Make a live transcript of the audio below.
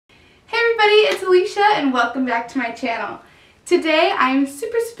everybody, it's Alicia and welcome back to my channel. Today I'm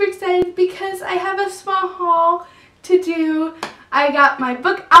super excited because I have a small haul to do. I got my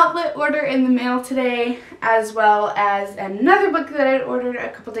book outlet order in the mail today, as well as another book that I ordered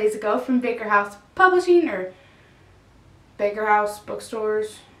a couple days ago from Baker House Publishing, or Baker House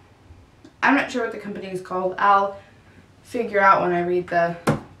Bookstores. I'm not sure what the company is called. I'll figure out when I read the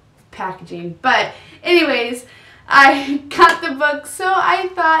packaging. But anyways, I got the book, so I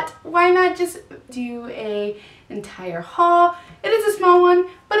thought, why not just do an entire haul? It is a small one,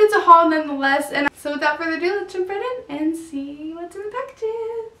 but it's a haul nonetheless. And so without further ado, let's jump right in and see what's in the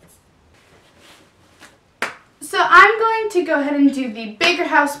packages. So I'm going to go ahead and do the Baker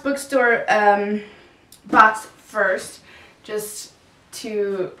House Bookstore box first, just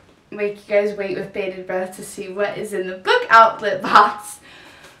to make you guys wait with bated breath to see what is in the book outlet box.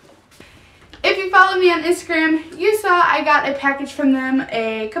 If you follow me on Instagram, you saw I got a package from them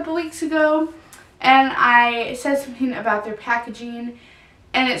a couple weeks ago, and I said something about their packaging,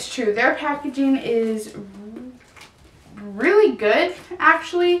 and it's true. Their packaging is really good,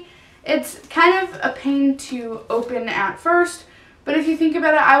 actually. It's kind of a pain to open at first, but if you think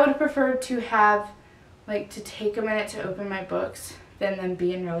about it, I would prefer to have, to take a minute to open my books than them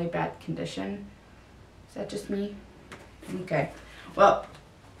be in really bad condition. Is that just me? Okay. Well,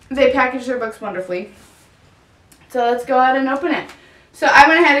 they package their books wonderfully. So let's go ahead and open it. So I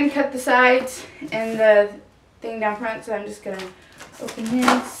went ahead and cut the sides and the thing down front, so I'm just going to open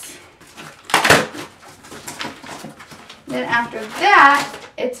this. Then after that,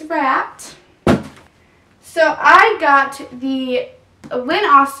 it's wrapped. So I got the Lynn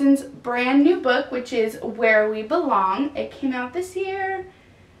Austin's brand new book, which is Where We Belong. It came out this year.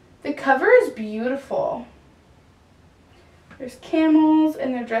 The cover is beautiful. There's camels,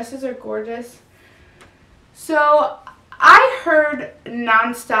 and their dresses are gorgeous. So I heard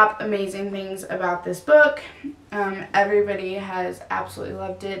non-stop amazing things about this book. Everybody has absolutely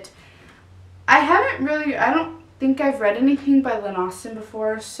loved it. I don't think I've read anything by Lynn Austin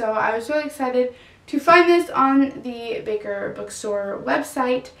before, so I was really excited to find this on the Baker Bookstore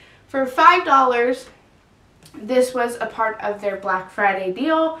website for $5. This was a part of their Black Friday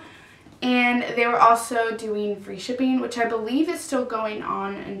deal. And they were also doing free shipping, which I believe is still going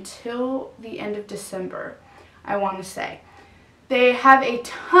on until the end of December, I want to say. They have a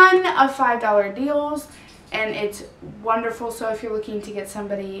ton of $5 deals, and it's wonderful. So if you're looking to get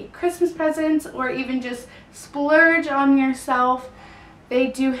somebody Christmas presents or even just splurge on yourself, they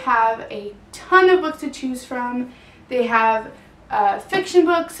do have a ton of books to choose from. They have fiction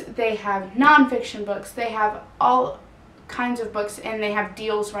books, they have non-fiction books, they have all kinds of books, and they have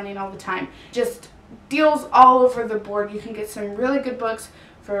deals running all the time. Just deals all over the board. You can get some really good books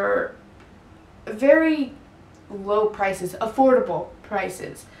for very low prices, affordable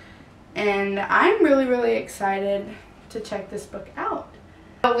prices. And I'm really excited to check this book out.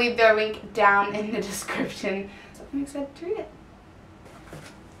 I'll leave their link down in the description. So I'm excited to read it.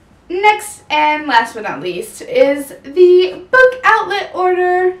 Next and last but not least is the book outlet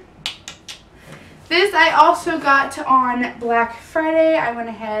order. This I also got on Black Friday. I went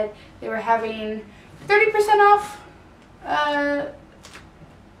ahead, they were having 30% off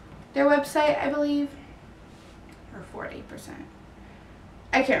their website, I believe, or 40%.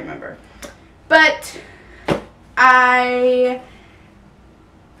 I can't remember. But I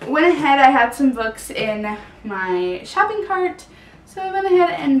went ahead, I had some books in my shopping cart, so I went ahead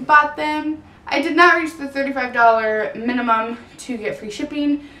and bought them. I did not reach the $35 minimum to get free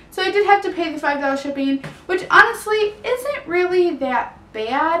shipping, so I did have to pay the $5 shipping, which honestly isn't really that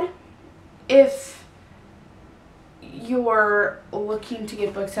bad if you're looking to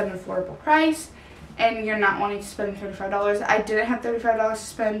get books at an affordable price and you're not wanting to spend $35. I didn't have $35 to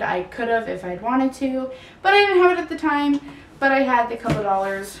spend. I could have if I'd wanted to, but I didn't have it at the time. But I had the couple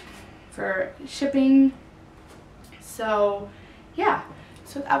dollars for shipping. So yeah.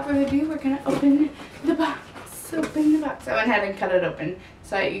 So without further ado, we're going to open the box. Open the box. I went ahead and cut it open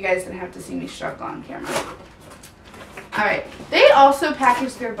so you guys didn't have to see me struggle on camera. Alright, they also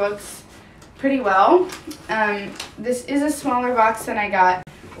package their books pretty well. This is a smaller box than I got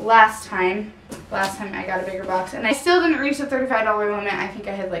last time. Last time I got a bigger box, and I still didn't reach the $35 limit. I think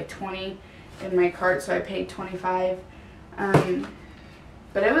I had like 20 in my cart, so I paid $25.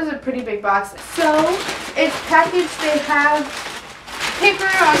 But it was a pretty big box. So it's packaged. They have paper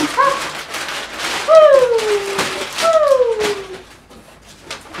on top. Woo! Woo!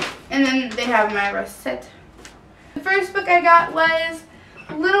 And then they have my receipt. The first book I got was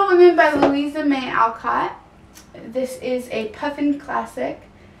Little Women by Louisa May Alcott. This is a Puffin classic,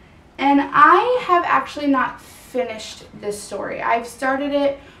 and I have actually not finished this story. I've started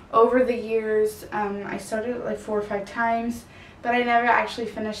it over the years. I started it like 4 or 5 times, but I never actually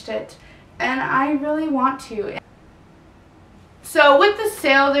finished it, and I really want to. So with the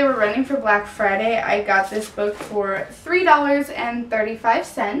sale they were running for Black Friday, I got this book for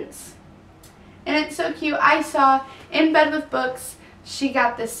 $3.35. And it's so cute. I saw In Bed with Books, she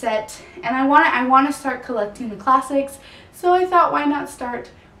got this set, and I want to start collecting the classics, so I thought why not start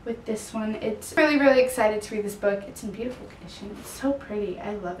with this one. It's really, really excited to read this book. It's in beautiful condition. It's so pretty.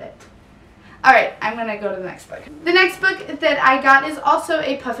 I love it. Alright, I'm going to go to the next book. The next book that I got is also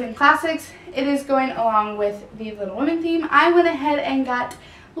a Puffin Classics. It is going along with the Little Women theme. I went ahead and got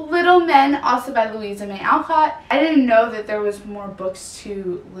Little Men, also by Louisa May Alcott. I didn't know that there was more books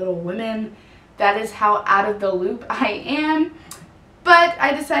to Little Women. That is how out of the loop I am. But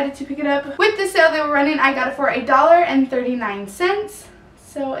I decided to pick it up. With the sale they were running, I got it for $1.39.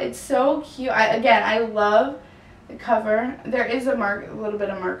 So it's so cute. Again, I love the cover. There is a little bit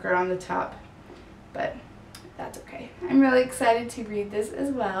of marker on the top, but that's okay. I'm really excited to read this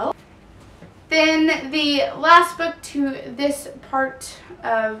as well. Then the last book to this part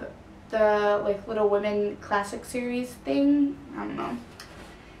of the Little Women classic series thing, I don't know,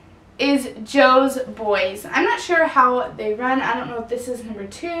 is Jo's Boys. I'm not sure how they run. I don't know if this is number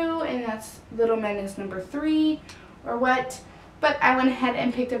 2 and that's Little Men is number 3 or what, but I went ahead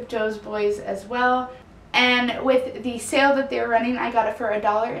and picked up Jo's Boys as well. And with the sale that they were running, I got it for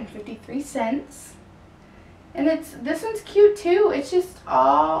 $1.53. And this one's cute too. It's just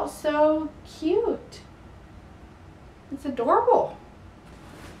all so cute. It's adorable.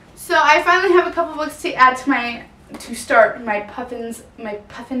 So I finally have a couple books to add to start my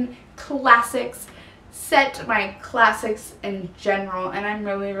Puffin Classics set, my classics in general, and I'm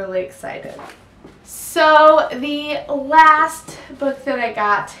really, really excited. So the last book that I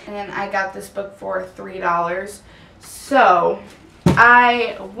got, and I got this book for $3, so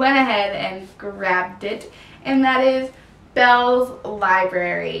I went ahead and grabbed it, and that is Belle's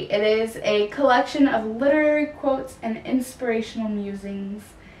Library. It is a collection of literary quotes and inspirational musings,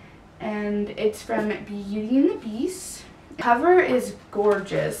 and it's from Beauty and the Beast. The cover is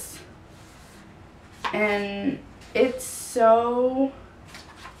gorgeous, and it's so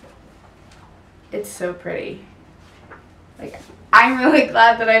pretty. I'm really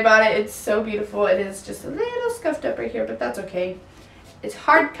glad that I bought it. It's so beautiful. It is just a little scuffed up right here, but that's okay. It's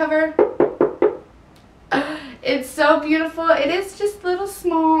hardcover. It's so beautiful. It is just little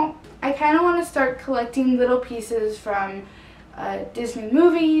small. I kind of want to start collecting little pieces from Disney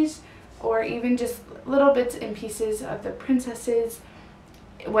movies, or even just little bits and pieces of the princesses,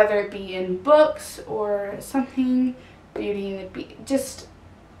 whether it be in books or something. Beauty and the Beast.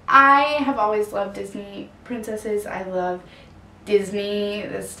 I have always loved Disney princesses. I love Disney.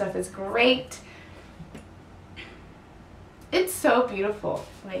 This stuff is great. It's so beautiful.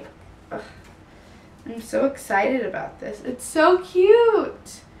 Ugh. I'm so excited about this. It's so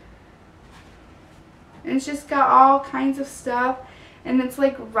cute. And it's just got all kinds of stuff. And it's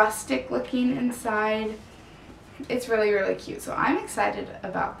rustic looking inside. It's really, really cute. So I'm excited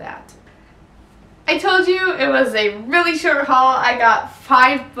about that. I told you it was a really short haul. I got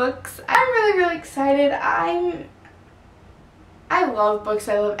 5 books. I'm really, really excited. I love books.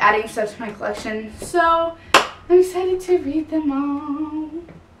 I love adding stuff to my collection. So I'm excited to read them all.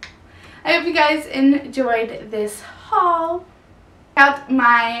 I hope you guys enjoyed this haul. Check out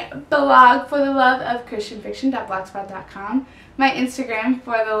my blog, For the Love of Christian Fiction.blogspot.com, my Instagram,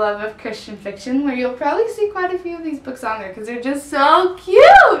 For the Love of Christian Fiction, where you'll probably see quite a few of these books on there because they're just so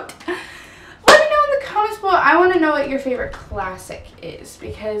cute. Let me know in the comments below. I want to know what your favorite classic is,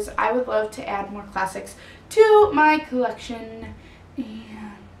 because I would love to add more classics to my collection. And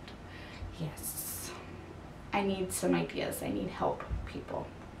yes, I need some ideas. I need help, people.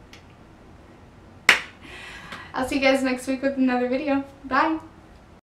 I'll see you guys next week with another video. Bye!